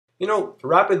You know,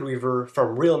 RapidWeaver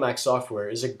from Real Mac Software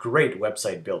is a great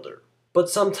website builder. But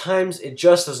sometimes it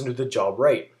just doesn't do the job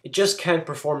right. It just can't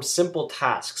perform simple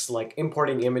tasks like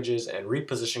importing images and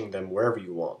repositioning them wherever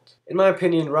you want. In my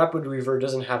opinion, RapidWeaver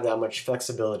doesn't have that much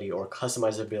flexibility or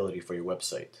customizability for your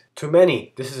website. To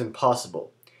many, this is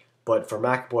impossible. But for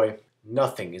MacBoy,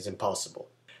 nothing is impossible.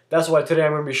 That's why today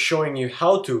I'm going to be showing you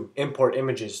how to import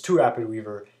images to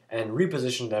RapidWeaver and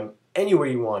reposition them anywhere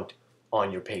you want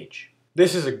on your page.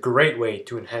 This is a great way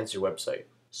to enhance your website.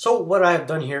 So what I have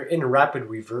done here in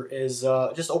RapidWeaver is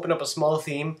just open up a small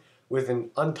theme with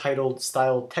an untitled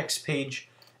style text page,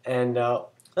 and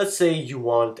let's say you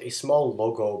want a small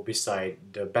logo beside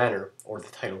the banner or the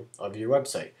title of your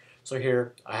website. So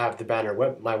here I have the banner,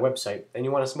 my website, and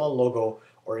you want a small logo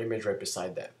or image right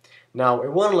beside that. Now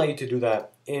it won't allow you to do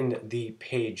that in the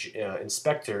page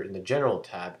inspector in the general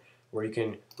tab, where you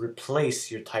can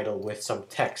replace your title with some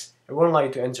text. It won't allow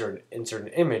you to insert an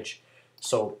image,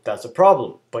 so that's a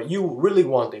problem. But you really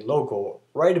want a logo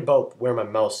right about where my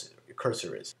mouse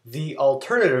cursor is. The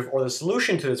alternative or the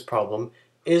solution to this problem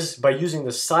is by using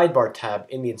the sidebar tab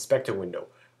in the inspector window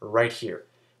right here.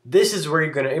 This is where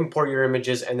you're going to import your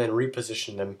images and then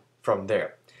reposition them from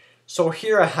there. So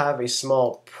here I have a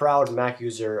small proud Mac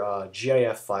user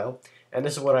GIF file, and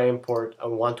this is what I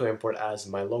want to import as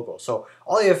my logo. So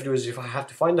all you have to do is, if I have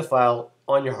to find the file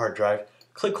on your hard drive,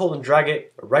 click, hold, and drag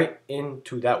it right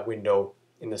into that window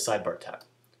in the sidebar tab,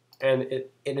 and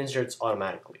it inserts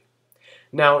automatically.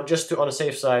 Now, just to be on the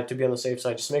safe side,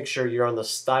 just make sure you're on the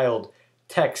styled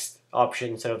text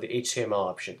option instead of the HTML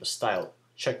option, the style.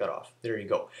 Check that off. There you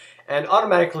go. And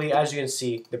automatically, as you can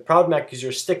see, the Proud Mac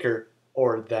User sticker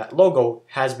or that logo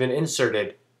has been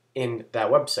inserted in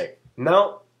that website.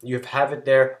 Now you have it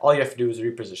there. All you have to do is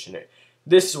reposition it.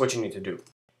 This is what you need to do.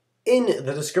 In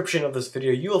the description of this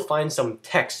video, you will find some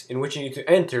text in which you need to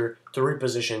enter to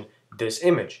reposition this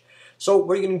image. So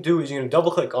what you're going to do is you're going to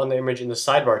double click on the image in the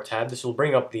sidebar tab. This will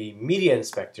bring up the media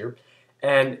inspector,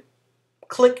 and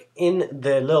click in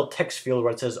the little text field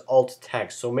where it says alt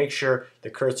text. So make sure the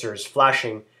cursor is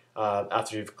flashing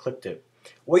after you've clicked it.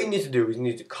 What you need to do is you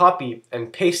need to copy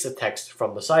and paste the text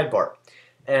from the sidebar.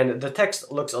 And the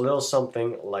text looks a little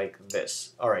something like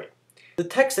this. Alright. The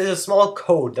text is a small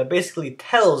code that basically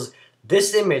tells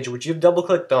this image, which you've double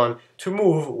clicked on, to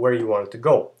move where you want it to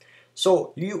go.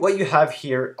 So what you have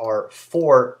here are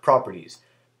 4 properties: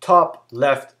 top,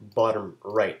 left, bottom,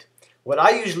 right. What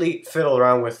I usually fiddle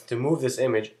around with to move this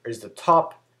image is the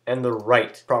top and the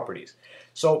right properties.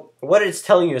 So what it's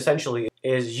telling you essentially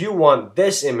is you want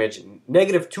this image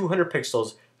negative 200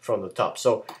 pixels from the top.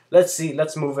 So let's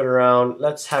move it around.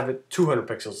 Let's have it 200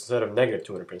 pixels instead of negative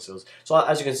 200 pixels. So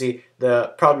as you can see,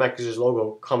 the Proud Mac User's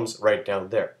logo comes right down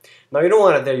there. Now you don't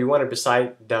want it there, you want it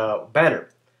beside the banner.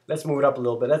 Let's move it up a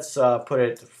little bit. Let's put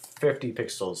it 50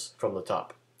 pixels from the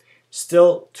top.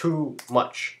 Still too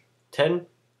much. 10?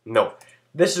 No.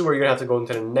 This is where you're going to have to go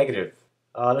into the negative.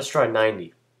 Let's try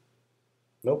 90.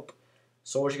 Nope.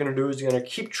 So what you're going to do is you're going to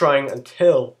keep trying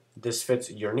until this fits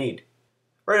your need.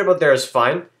 Right about there is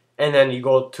fine. And then you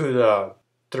go to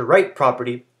the right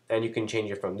property and you can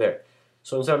change it from there.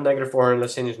 So instead of negative 400,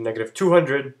 let's change it to negative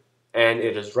 200, and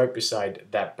it is right beside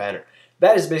that banner.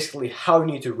 That is basically how you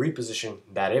need to reposition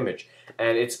that image.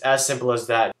 And it's as simple as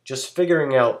that, just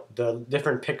figuring out the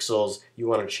different pixels you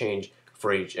want to change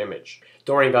for each image.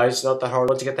 Don't worry guys, it's not that hard.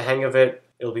 Once you get the hang of it,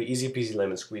 it'll be easy peasy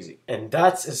lemon squeezy. And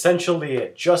that's essentially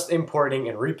it, just importing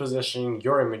and repositioning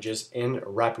your images in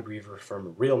RapidWeaver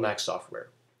from Real Mac Software.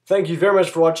 Thank you very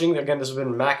much for watching. Again, this has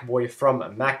been MacBoy from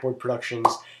MacBoy Productions.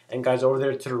 And guys, over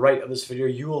there to the right of this video,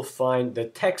 you will find the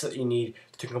text that you need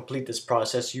to complete this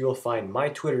process. You will find my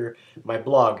Twitter, my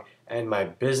blog, and my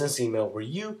business email, where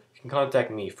you can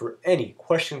contact me for any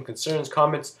questions, concerns,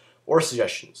 comments, or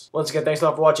suggestions. Once again, thanks a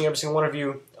lot for watching, every single one of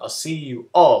you. I'll see you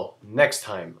all next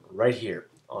time right here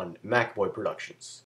on MacBoy Productions.